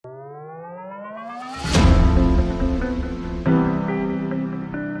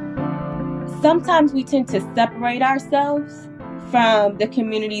sometimes we tend to separate ourselves from the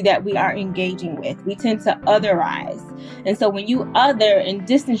community that we are engaging with. We tend to otherize. And so when you other and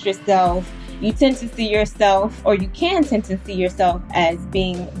distance yourself, you tend to see yourself, or you can tend to see yourself as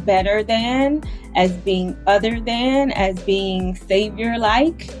being better than, as being other than, as being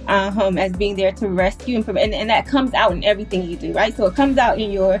savior-like, as being there to rescue and that comes out in everything you do, right? So it comes out in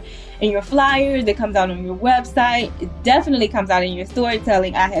your flyers, it comes out on your website, it definitely comes out in your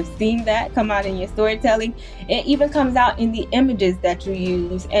storytelling. I have seen that come out in your storytelling. It even comes out in the images that you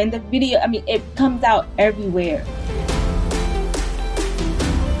use and the video. I mean, it comes out everywhere.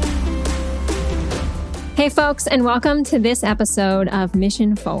 Hey folks, and welcome to this episode of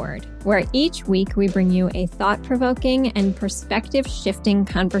Mission Forward, where each week we bring you a thought-provoking and perspective-shifting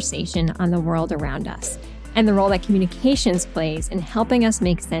conversation on the world around us and the role that communications plays in helping us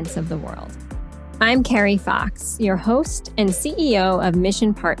make sense of the world. I'm Carrie Fox, your host and CEO of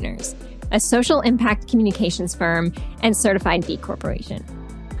Mission Partners, a social impact communications firm and certified B Corporation.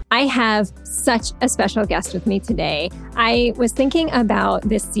 I have such a special guest with me today. I was thinking about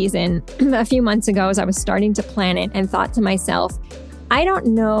this season a few months ago as I was starting to plan it and thought to myself, I don't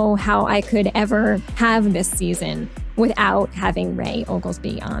know how I could ever have this season without having Ray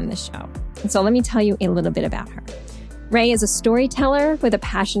Oglesby on the show. And so let me tell you a little bit about her. Ray is a storyteller with a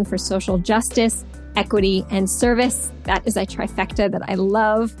passion for social justice, equity, and service. That is a trifecta that I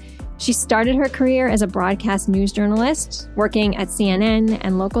love. She started her career as a broadcast news journalist, working at CNN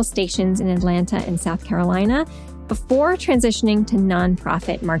and local stations in Atlanta and South Carolina, before transitioning to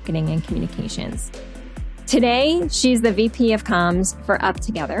nonprofit marketing and communications. Today, she's the VP of Comms for Up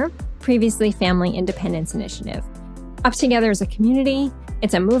Together, previously Family Independence Initiative. Up Together is a community,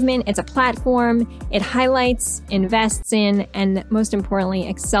 it's a movement, it's a platform. It highlights, invests in, and most importantly,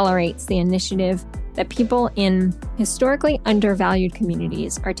 accelerates the initiative that people in historically undervalued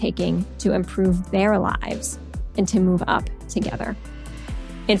communities are taking to improve their lives and to move up together.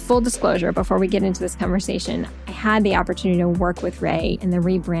 In full disclosure, before we get into this conversation, I had the opportunity to work with Ray in the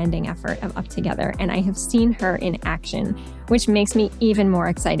rebranding effort of Up Together, and I have seen her in action, which makes me even more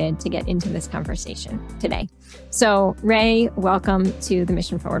excited to get into this conversation today. So, Ray, welcome to the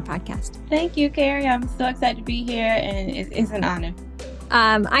Mission Forward podcast. Thank you, Carrie. I'm so excited to be here, and it's an honor.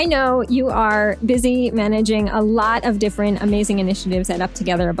 I know you are busy managing a lot of different amazing initiatives at Up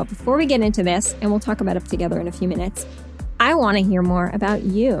Together, but before we get into this, and we'll talk about Up Together in a few minutes, I want to hear more about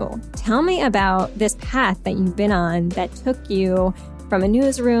you. Tell me about this path that you've been on that took you from a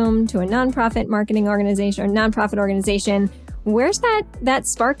newsroom to a nonprofit marketing organization or nonprofit organization. Where's that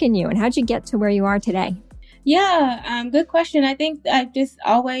spark in you, and how'd you get to where you are today? Yeah, good question. I think I've just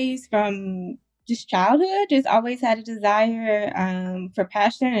always, from just childhood, just always had a desire for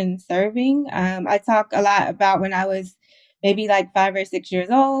passion and serving. I talk a lot about when I was maybe like 5 or 6 years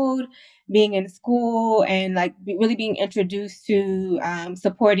old, being in school and like really being introduced to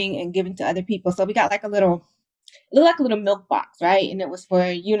supporting and giving to other people. So we got like a little milk box, right? And it was for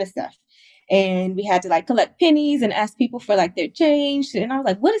UNICEF. And we had to like collect pennies and ask people for like their change. And I was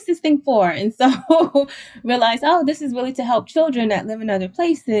like, what is this thing for? And so realized, oh, this is really to help children that live in other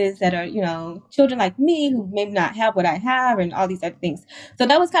places that are, children like me who maybe not have what I have and all these other things. So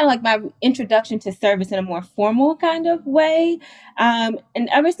that was kind of like my introduction to service in a more formal kind of way. And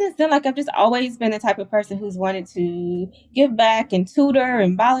ever since then, like I've just always been the type of person who's wanted to give back and tutor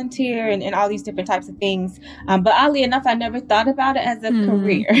and volunteer and all these different types of things. But oddly enough, I never thought about it as a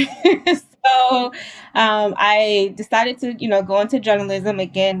career. So I decided to, go into journalism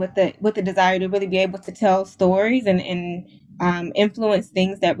again with the desire to really be able to tell stories and influence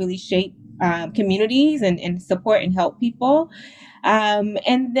things that really shape communities and support and help people.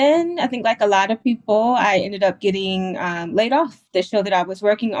 And then I think like a lot of people, I ended up getting laid off. The show that I was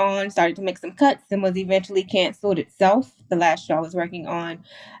working on started to make some cuts and was eventually canceled itself, the last show I was working on.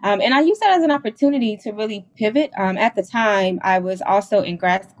 And I used that as an opportunity to really pivot. At the time, I was also in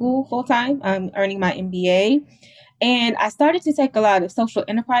grad school full-time, earning my MBA. And I started to take a lot of social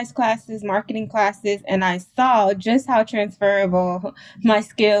enterprise classes, marketing classes, and I saw just how transferable my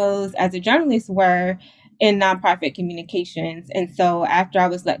skills as a journalist were in nonprofit communications. And so after I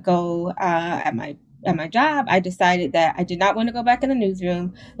was let go at my job, I decided that I did not want to go back in the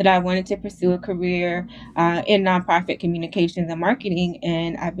newsroom, that I wanted to pursue a career in nonprofit communications and marketing.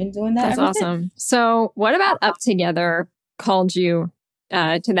 And I've been doing that. That's awesome. Since. So what about Up Together called you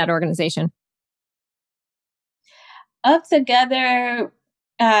to that organization? Up Together,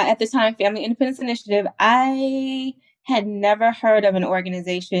 at the time, Family Independence Initiative, I had never heard of an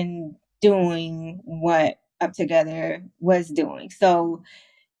organization doing what Up Together was doing. So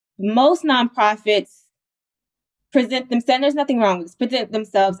most nonprofits present themselves, there's nothing wrong with this, present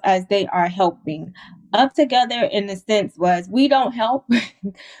themselves as they are helping. Up Together, in a sense, was we don't help.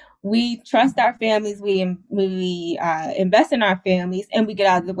 We trust our families. We invest in our families, and we get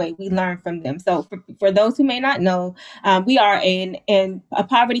out of the way. We learn from them. So, for those who may not know, we are in a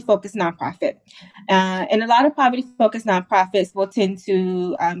poverty-focused nonprofit, and a lot of poverty-focused nonprofits will tend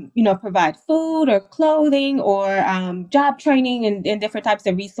to, provide food or clothing or job training and different types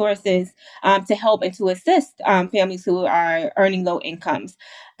of resources to help and to assist families who are earning low incomes.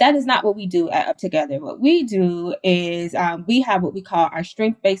 That is not what we do at Up Together. What we do is we have what we call our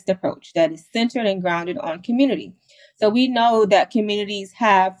strength-based approach that is centered and grounded on community. So we know that communities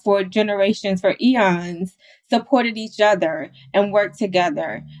have, for generations, for eons, supported each other and worked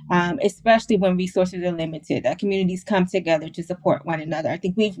together, especially when resources are limited. That communities come together to support one another. I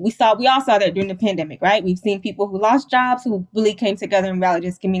think we all saw that during the pandemic, right? We've seen people who lost jobs who really came together and rallied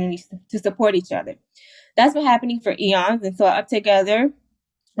as communities to support each other. That's been happening for eons, and so Up Together,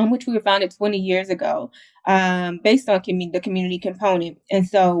 on which we were founded 20 years ago, based on the community component. And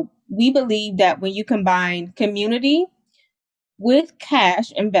so we believe that when you combine community with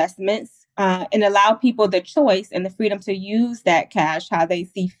cash investments and allow people the choice and the freedom to use that cash how they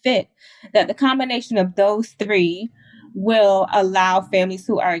see fit, that the combination of those three will allow families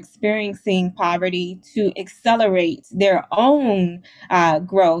who are experiencing poverty to accelerate their own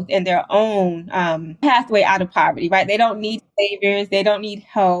growth and their own pathway out of poverty, right? They don't need saviors. They don't need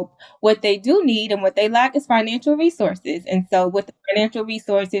help. What they do need and what they lack is financial resources. And so with the financial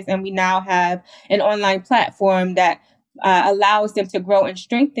resources, and we now have an online platform that allows them to grow and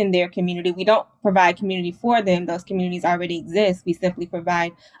strengthen their community. We don't provide community for them. Those communities already exist. We simply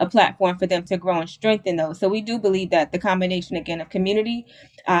provide a platform for them to grow and strengthen those. So we do believe that the combination, again, of community,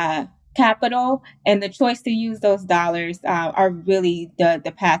 capital, and the choice to use those dollars are really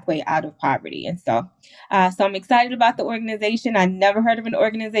the pathway out of poverty. And so I'm excited about the organization. I never heard of an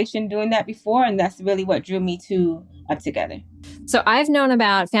organization doing that before, and that's really what drew me to Up Together. So I've known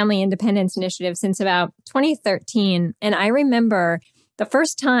about Family Independence Initiative since about 2013, and I remember the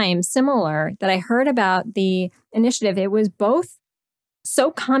first time similar that I heard about the initiative, it was both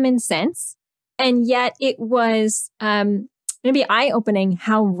so common sense, and yet it was maybe eye-opening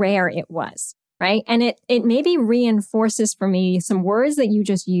how rare it was, right? And it maybe reinforces for me some words that you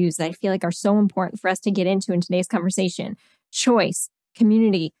just used that I feel like are so important for us to get into in today's conversation. Choice,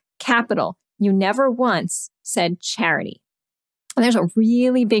 community, capital. You never once said charity. And there's a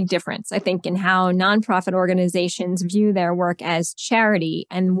really big difference, I think, in how nonprofit organizations view their work as charity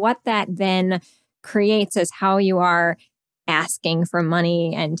and what that then creates as how you are asking for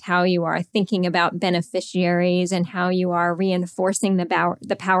money and how you are thinking about beneficiaries and how you are reinforcing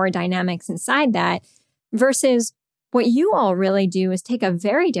the power dynamics inside that, versus what you all really do is take a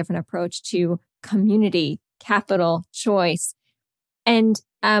very different approach to community, capital, choice. And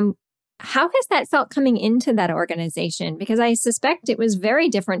how has that felt coming into that organization? Because I suspect it was very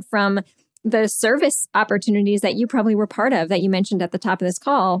different from the service opportunities that you probably were part of that you mentioned at the top of this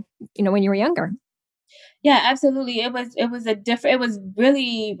call, when you were younger. Yeah, absolutely. It was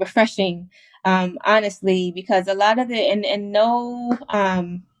really refreshing, honestly, because a lot of it, and no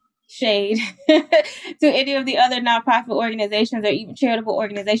shade to any of the other nonprofit organizations or even charitable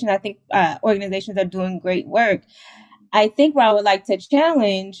organizations. I think organizations are doing great work. I think where I would like to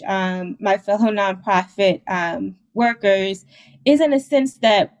challenge my fellow nonprofit workers is in a sense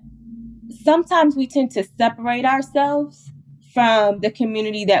that sometimes we tend to separate ourselves from the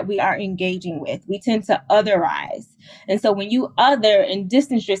community that we are engaging with. We tend to otherize. And so when you other and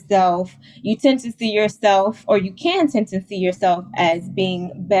distance yourself, you tend to see yourself, or you can tend to see yourself as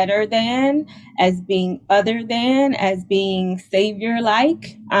being better than, as being other than, as being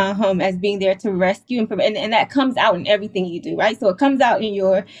savior-like, as being there to rescue and that comes out in everything you do, right? So it comes out in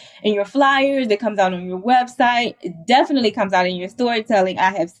your flyers, it comes out on your website, it definitely comes out in your storytelling.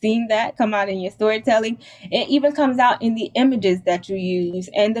 I have seen that come out in your storytelling. It even comes out in the images that you use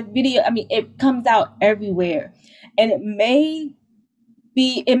and the video. I mean, it comes out everywhere. And it may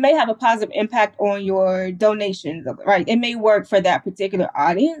have a positive impact on your donations, right? It may work for that particular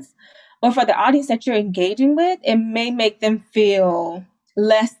audience, but for the audience that you're engaging with, it may make them feel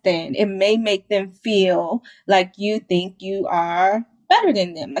less than. It may make them feel like you think you are better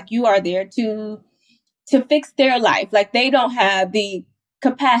than them, like you are there to fix their life, like they don't have the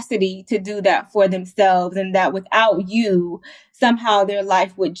capacity to do that for themselves, and that without you, somehow their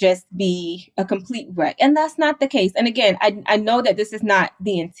life would just be a complete wreck. And that's not the case. And again, I know that this is not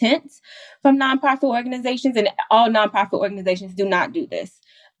the intent from nonprofit organizations, and all nonprofit organizations do not do this.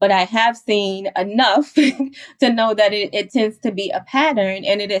 but I have seen enough to know that it tends to be a pattern,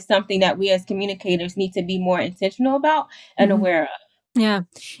 and it is something that we as communicators need to be more intentional about and aware of. Yeah.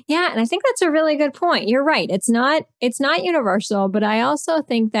 Yeah. And I think that's a really good point. You're right. It's not universal, but I also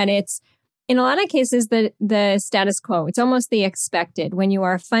think that it's in a lot of cases the status quo. It's almost the expected when you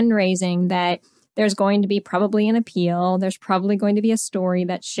are fundraising that there's going to be probably an appeal. There's probably going to be a story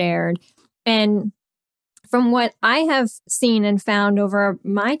that's shared. And from what I have seen and found over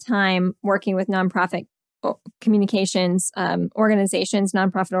my time working with nonprofit communications organizations,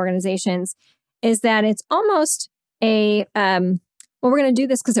 nonprofit organizations, is that it's almost a well, we're going to do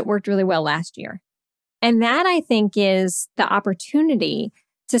this because it worked really well last year. And that, I think, is the opportunity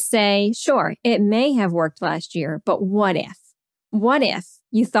to say, sure, it may have worked last year, but what if? What if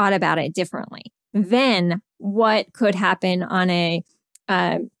you thought about it differently? Then what could happen on a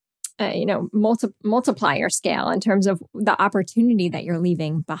multiplier scale in terms of the opportunity that you're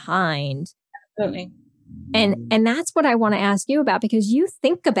leaving behind? Absolutely. And that's what I want to ask you about, because you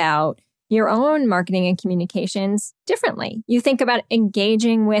think about your own marketing and communications differently. You think about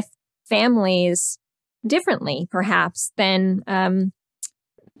engaging with families differently, perhaps, than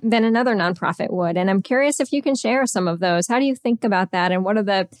another nonprofit would. And I'm curious if you can share some of those. How do you think about that? And what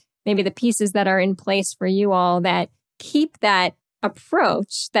are maybe the pieces that are in place for you all that keep that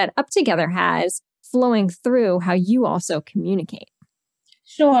approach that Up Together has flowing through how you also communicate?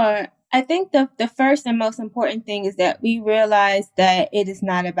 Sure. I think the first and most important thing is that we realize that it is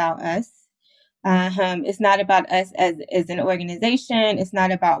not about us. It's not about us as an organization. It's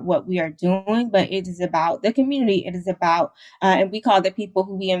not about what we are doing, but it is about the community. It is about, and we call the people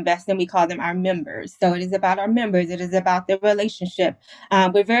who we invest in, we call them our members. So it is about our members. It is about the relationship.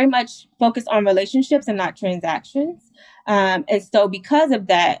 We're very much focused on relationships and not transactions. And so because of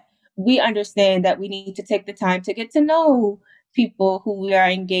that, we understand that we need to take the time to get to know people who we are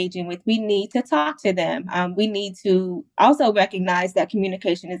engaging with. We need to talk to them. We need to also recognize that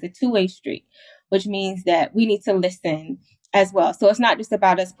communication is a two-way street, which means that we need to listen as well. So it's not just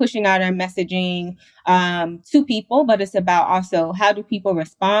about us pushing out our messaging to people, but it's about also how do people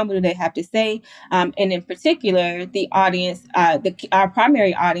respond? What do they have to say? And in particular, the audience, our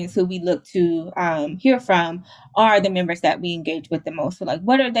primary audience who we look to hear from are the members that we engage with the most. So like,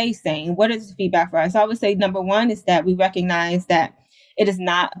 what are they saying? What is the feedback for us? So I would say number one is that we recognize that it is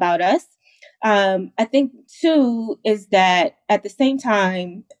not about us. I think two is that at the same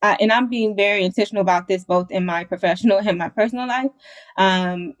time, and I'm being very intentional about this, both in my professional and my personal life,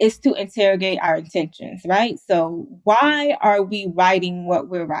 is to interrogate our intentions, right? So why are we writing what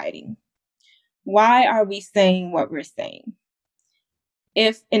we're writing? Why are we saying what we're saying?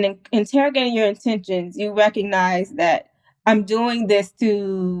 If in interrogating your intentions, you recognize that I'm doing this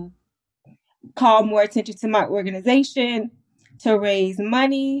to call more attention to my organization, to raise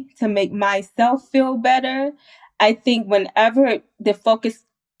money, to make myself feel better. I think whenever the focus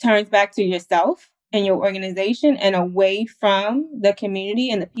turns back to yourself and your organization and away from the community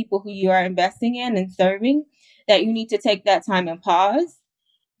and the people who you are investing in and serving, that you need to take that time and pause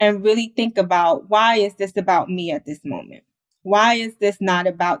and really think about, why is this about me at this moment? Why is this not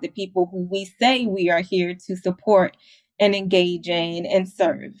about the people who we say we are here to support and engage in and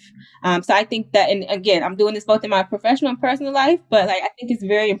serve? So I think that, and again, I'm doing this both in my professional and personal life, but I think it's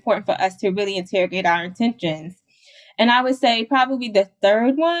very important for us to really interrogate our intentions. And I would say probably the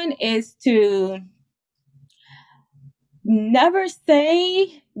third one is to never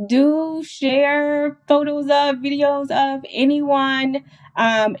say, do, share photos of, videos of anyone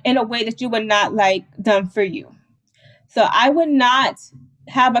in a way that you would not like done for you. So I would not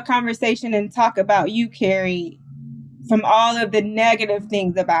have a conversation and talk about you, Carrie, from all of the negative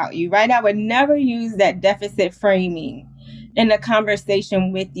things about you, right? I would never use that deficit framing in a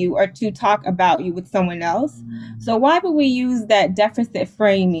conversation with you or to talk about you with someone else. So why would we use that deficit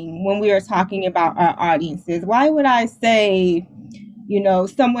framing when we are talking about our audiences? Why would I say,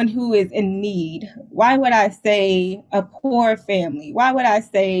 someone who is in need? Why would I say a poor family? Why would I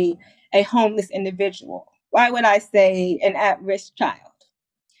say a homeless individual? Why would I say an at-risk child?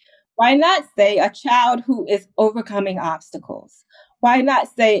 Why not say a child who is overcoming obstacles? Why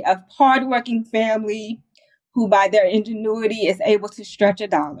not say a hardworking family who by their ingenuity is able to stretch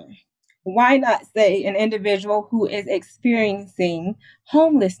 $1? Why not say an individual who is experiencing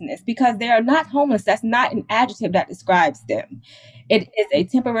homelessness? Because they are not homeless. That's not an adjective that describes them. It is a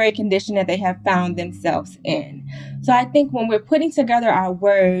temporary condition that they have found themselves in. So I think when we're putting together our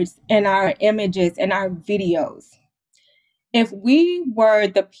words and our images and our videos, if we were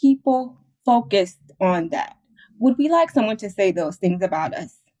the people focused on that, would we like someone to say those things about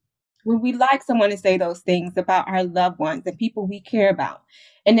us? Would we like someone to say those things about our loved ones and people we care about?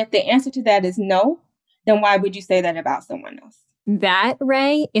 And if the answer to that is no, then why would you say that about someone else? That,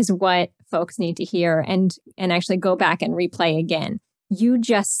 Ray, is what folks need to hear and actually go back and replay again. You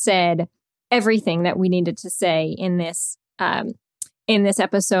just said everything that we needed to say in this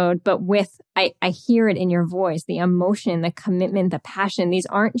episode, but I hear it in your voice, the emotion, the commitment, the passion. These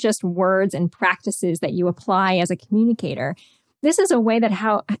aren't just words and practices that you apply as a communicator. This is a way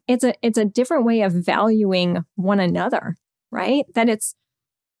that it's a different way of valuing one another, right? That it's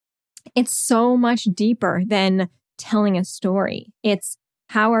so much deeper than telling a story. It's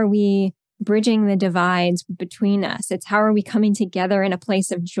how are we bridging the divides between us? It's how are we coming together in a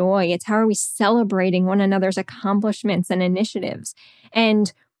place of joy? It's how are we celebrating one another's accomplishments and initiatives?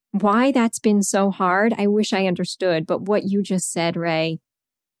 And why that's been so hard, I wish I understood. But what you just said, Ray,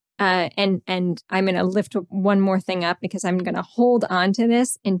 and I'm going to lift one more thing up because I'm going to hold on to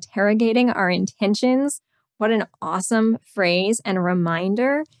this, interrogating our intentions. What an awesome phrase and a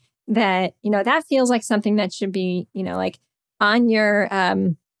reminder that, that feels like something that should be, like on your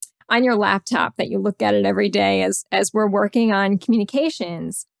laptop, that you look at it every day as we're working on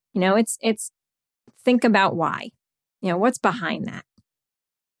communications. It's think about why, what's behind that.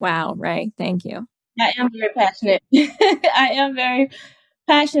 Wow, Ray, thank you. I am very passionate. I am very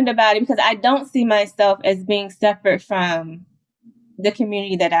passionate about it because I don't see myself as being separate from the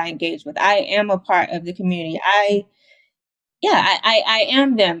community that I engage with. I am a part of the community. I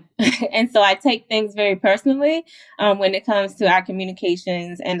am them. And so I take things very personally when it comes to our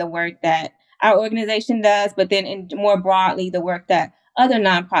communications and the work that our organization does, but then more broadly, the work that other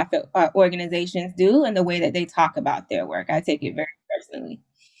nonprofit organizations do and the way that they talk about their work. I take it very personally.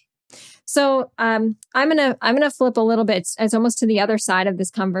 So I'm gonna flip a little bit. It's almost to the other side of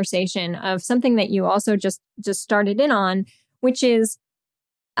this conversation of something that you also just started in on, which is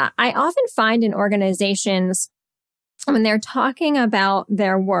I often find in organizations when they're talking about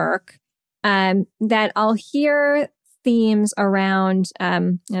their work that I'll hear themes around.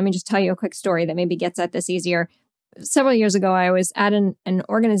 Let me just tell you a quick story that maybe gets at this easier. Several years ago, I was at an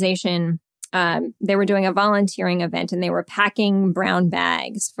organization. They were doing a volunteering event and they were packing brown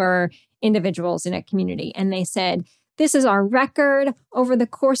bags for individuals in a community. And they said, this is our record. Over the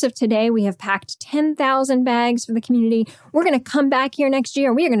course of today, we have packed 10,000 bags for the community. We're going to come back here next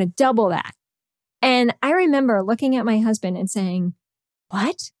year. We are going to double that. And I remember looking at my husband and saying,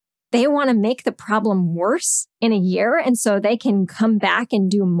 what? They want to make the problem worse in a year and so they can come back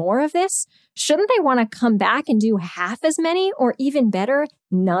and do more of this? Shouldn't they want to come back and do half as many or even better,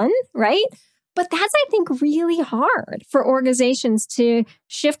 none, right? But that's, I think, really hard for organizations to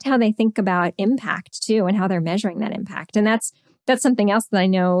shift how they think about impact too and how they're measuring that impact. And that's something else that I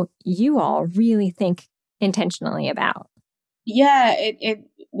know you all really think intentionally about. Yeah,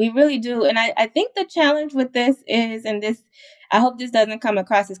 we really do. And I think the challenge with this is, and this, I hope this doesn't come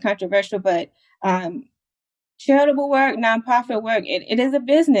across as controversial, but charitable work, nonprofit work, it is a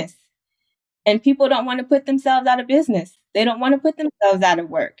business. And people don't want to put themselves out of business. They don't want to put themselves out of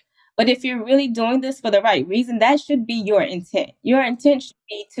work. But if you're really doing this for the right reason, that should be your intent. Your intent should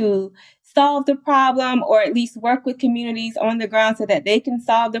be to solve the problem or at least work with communities on the ground so that they can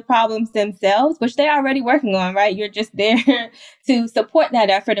solve the problems themselves, which they're already working on, right? You're just there to support that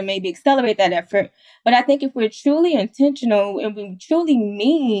effort and maybe accelerate that effort. But I think if we're truly intentional and we truly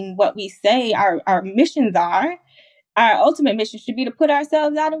mean what we say our missions are, our ultimate mission should be to put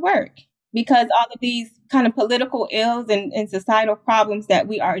ourselves out of work. Because all of these kind of political ills and societal problems that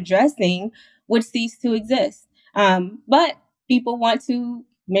we are addressing would cease to exist. But people want to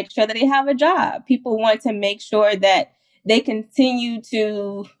make sure that they have a job. People want to make sure that they continue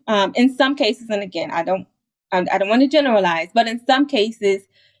to, in some cases, and again, I don't want to generalize, but in some cases,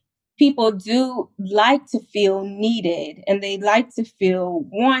 people do like to feel needed and they like to feel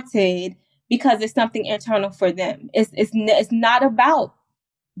wanted because it's something internal for them. It's not about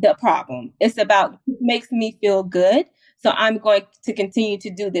the problem. It's about what makes me feel good. So I'm going to continue to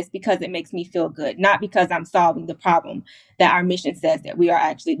do this because it makes me feel good, not because I'm solving the problem that our mission says that we are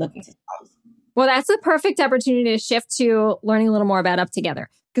actually looking to solve. Well, that's a perfect opportunity to shift to learning a little more about Up Together.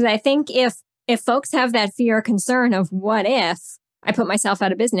 Because I think if folks have that fear or concern of what if I put myself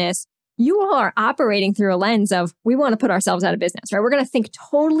out of business, you all are operating through a lens of we want to put ourselves out of business, right? We're going to think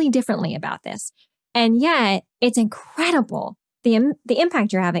totally differently about this. And yet it's incredible the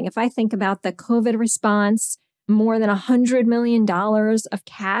impact you're having. If I think about the COVID response, more than $100 million of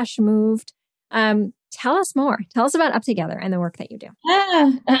cash moved. Tell us more. Tell us about Up Together and the work that you do.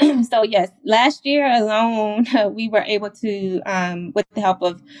 So yes, last year alone, we were able to, with the help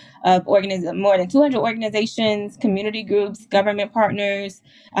of more than 200 organizations, community groups, government partners,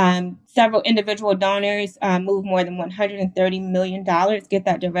 several individual donors, move more than $130 million, get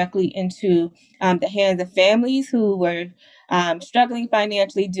that directly into the hands of families who were struggling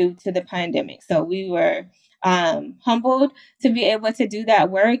financially due to the pandemic. So we were humbled to be able to do that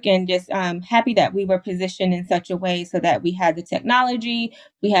work, and just happy that we were positioned in such a way so that we had the technology,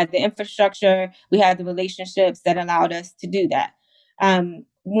 we had the infrastructure, we had the relationships that allowed us to do that.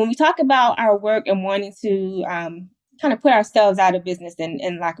 When we talk about our work and wanting to kind of put ourselves out of business,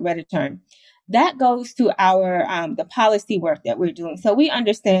 in lack of a better term, that goes to our the policy work that we're doing. So we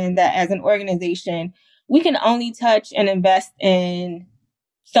understand that as an organization, we can only touch and invest in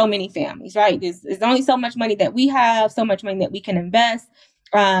so many families, right? There's only so much money that we have, so much money that we can invest,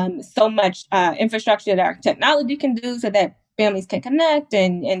 so much infrastructure that our technology can do so that families can connect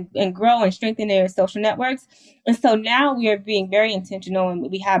and grow and strengthen their social networks. And so now we are being very intentional, and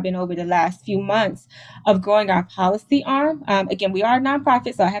we have been over the last few months, of growing our policy arm. Again, we are a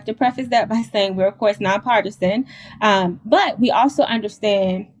nonprofit, so I have to preface that by saying we're, of course, nonpartisan, but we also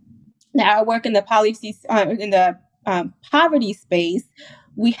understand that our work in the policy, in the poverty space,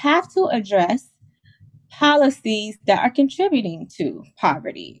 we have to address policies that are contributing to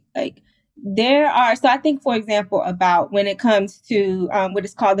poverty. Like so I think, for example, about when it comes to what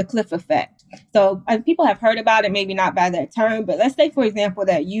is called the cliff effect. So people have heard about it, maybe not by that term, but let's say, for example,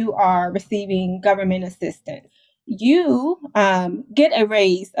 that you are receiving government assistance. You get a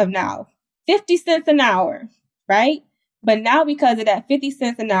raise of now 50 cents an hour, right? But now, because of that 50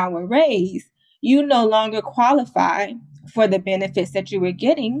 cents an hour raise, you no longer qualify for the benefits that you were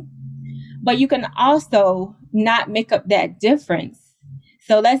getting, but you can also not make up that difference.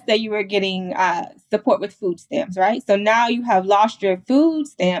 So let's say you were getting support with food stamps, right? So now you have lost your food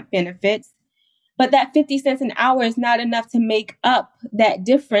stamp benefits, but that 50 cents an hour is not enough to make up that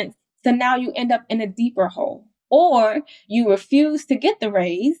difference. So now you end up in a deeper hole, or you refuse to get the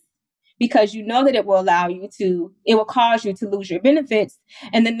raise because you know that it will cause you to lose your benefits.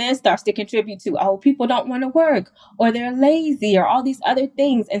 And then that starts to contribute to, people don't want to work, or they're lazy, or all these other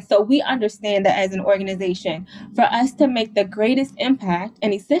things. And so we understand that as an organization, for us to make the greatest impact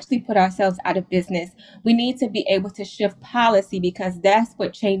and essentially put ourselves out of business, we need to be able to shift policy, because that's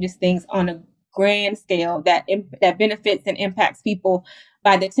what changes things on a grand scale that benefits and impacts people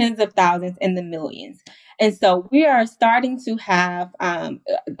by the tens of thousands and the millions. And so we are starting to have and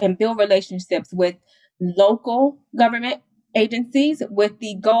build relationships with local government agencies, with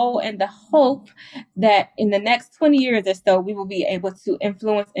the goal and the hope that in the next 20 years or so, we will be able to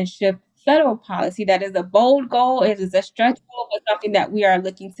influence and shift federal policy. That is a bold goal. It is a stretch goal, but something that we are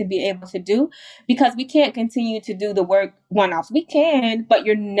looking to be able to do, because we can't continue to do the work one-offs. We can, but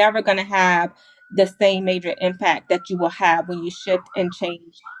you're never going to have the same major impact that you will have when you shift and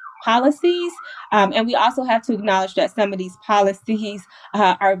change policies. And we also have to acknowledge that some of these policies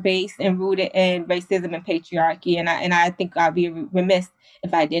are based and rooted in racism and patriarchy. And I think I'd be remiss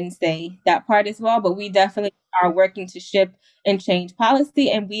if I didn't say that part as well. But we definitely are working to shift and change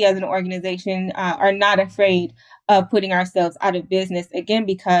policy. And we as an organization are not afraid of putting ourselves out of business, again,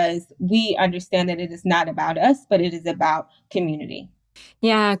 because we understand that it is not about us, but it is about community.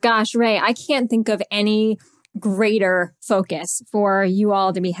 Yeah, gosh, Ray, I can't think of any greater focus for you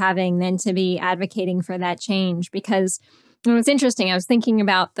all to be having than to be advocating for that change. Because it's interesting. I was thinking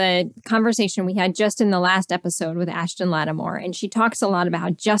about the conversation we had just in the last episode with Ashton Lattimore, and she talks a lot about how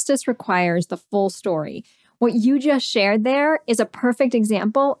justice requires the full story. What you just shared there is a perfect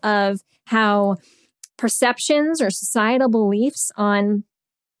example of how perceptions or societal beliefs on,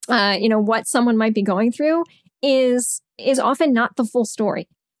 what someone might be going through is often not the full story.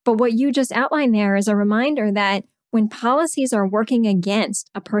 But what you just outlined there is a reminder that when policies are working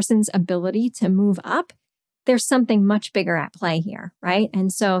against a person's ability to move up, there's something much bigger at play here, right?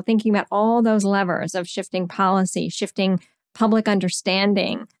 And so thinking about all those levers of shifting policy, shifting public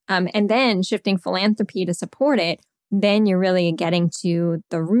understanding, and then shifting philanthropy to support it, then you're really getting to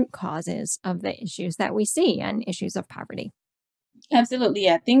the root causes of the issues that we see and issues of poverty. Absolutely.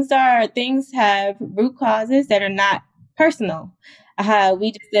 Yeah. Things have root causes that are not personal.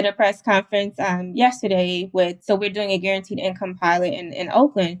 We just did a press conference yesterday so we're doing a guaranteed income pilot in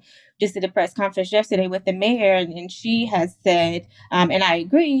Oakland. Just did a press conference yesterday with the mayor, and she has said, and I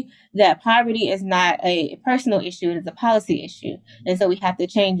agree, that poverty is not a personal issue, it is a policy issue. And so we have to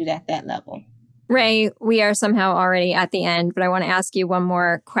change it at that level. Ray, we are somehow already at the end, but I want to ask you one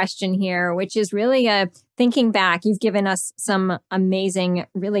more question here, which is really thinking back. You've given us some amazing,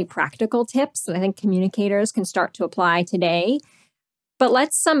 really practical tips that I think communicators can start to apply today. But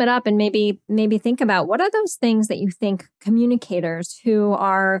let's sum it up and maybe think about what are those things that you think communicators who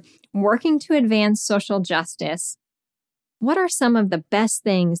are working to advance social justice, what are some of the best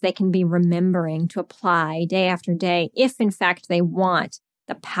things they can be remembering to apply day after day if, in fact, they want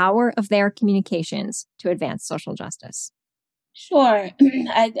the power of their communications to advance social justice? Sure.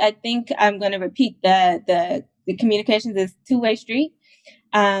 I think I'm going to repeat the communications is two-way street.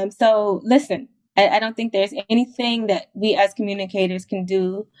 So listen, I don't think there's anything that we as communicators can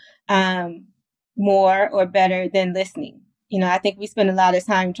do more or better than listening. I think we spend a lot of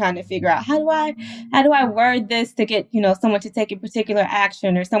time trying to figure out how do I word this to get, someone to take a particular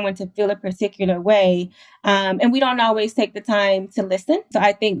action or someone to feel a particular way. And we don't always take the time to listen. So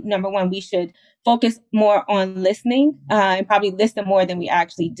I think, number one, we should focus more on listening and probably listen more than we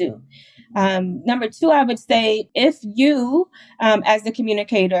actually do. Number two, I would say if you, as the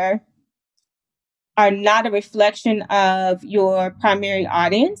communicator, are not a reflection of your primary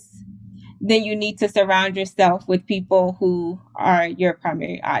audience, then you need to surround yourself with people who are your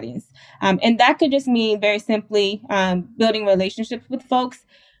primary audience. And that could just mean very simply building relationships with folks,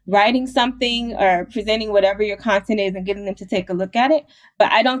 writing something or presenting whatever your content is and getting them to take a look at it.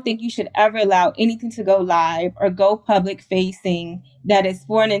 But I don't think you should ever allow anything to go live or go public facing that is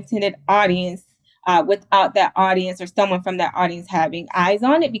for an intended audience without that audience or someone from that audience having eyes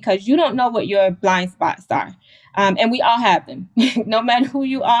on it, because you don't know what your blind spots are. And we all have them. No matter who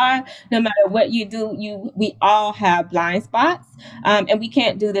you are, no matter what you do, we all have blind spots. And we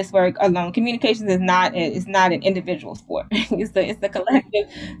can't do this work alone. Communications is not an individual sport. It's a collective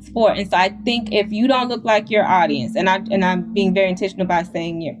sport. And so I think if you don't look like your audience, and I'm being very intentional by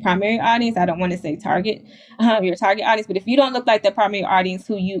saying your primary audience, I don't want to say your target audience, but if you don't look like the primary audience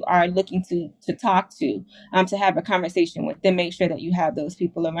who you are looking to talk to have a conversation with, then make sure that you have those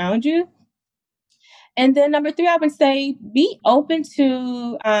people around you. And then number three, I would say be open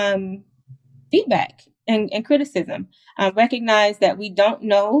to feedback and criticism. Recognize that we don't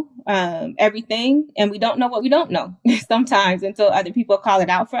know everything, and we don't know what we don't know sometimes until other people call it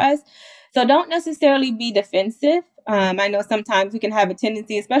out for us. So don't necessarily be defensive. I know sometimes we can have a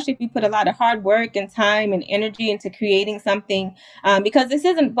tendency, especially if we put a lot of hard work and time and energy into creating something, because this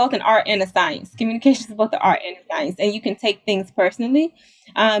isn't both an art and a science. Communication is both an art and a science, and you can take things personally.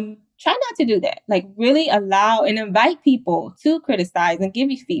 Try not to do that. Like really allow and invite people to criticize and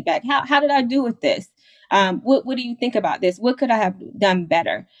give you feedback. How did I do with this? What do you think about this? What could I have done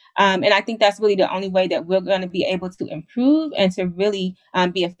better? And I think that's really the only way that we're going to be able to improve and to really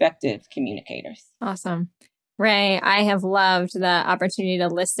be effective communicators. Awesome. Ray, I have loved the opportunity to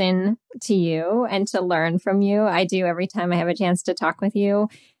listen to you and to learn from you. I do every time I have a chance to talk with you.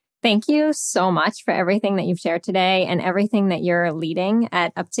 Thank you so much for everything that you've shared today and everything that you're leading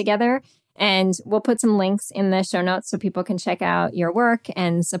at Up Together. And we'll put some links in the show notes so people can check out your work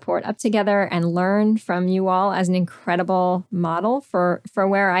and support Up Together and learn from you all as an incredible model for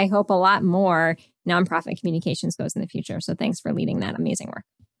where I hope a lot more nonprofit communications goes in the future. So thanks for leading that amazing work.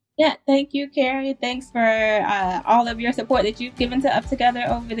 Yeah, thank you, Carrie. Thanks for all of your support that you've given to Up Together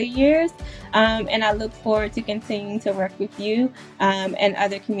over the years. And I look forward to continuing to work with you and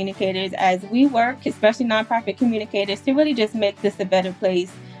other communicators as we work, especially nonprofit communicators, to really just make this a better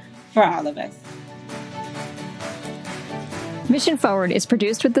place for all of us. Mission Forward is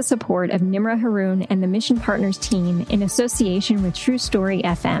produced with the support of Nimra Haroon and the Mission Partners team in association with True Story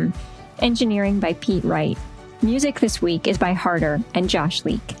FM. Engineering by Pete Wright. Music this week is by Harder and Josh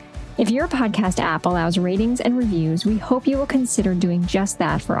Leak. If your podcast app allows ratings and reviews, we hope you will consider doing just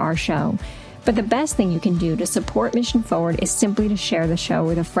that for our show. But the best thing you can do to support Mission Forward is simply to share the show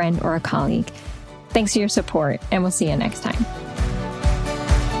with a friend or a colleague. Thanks for your support, and we'll see you next time.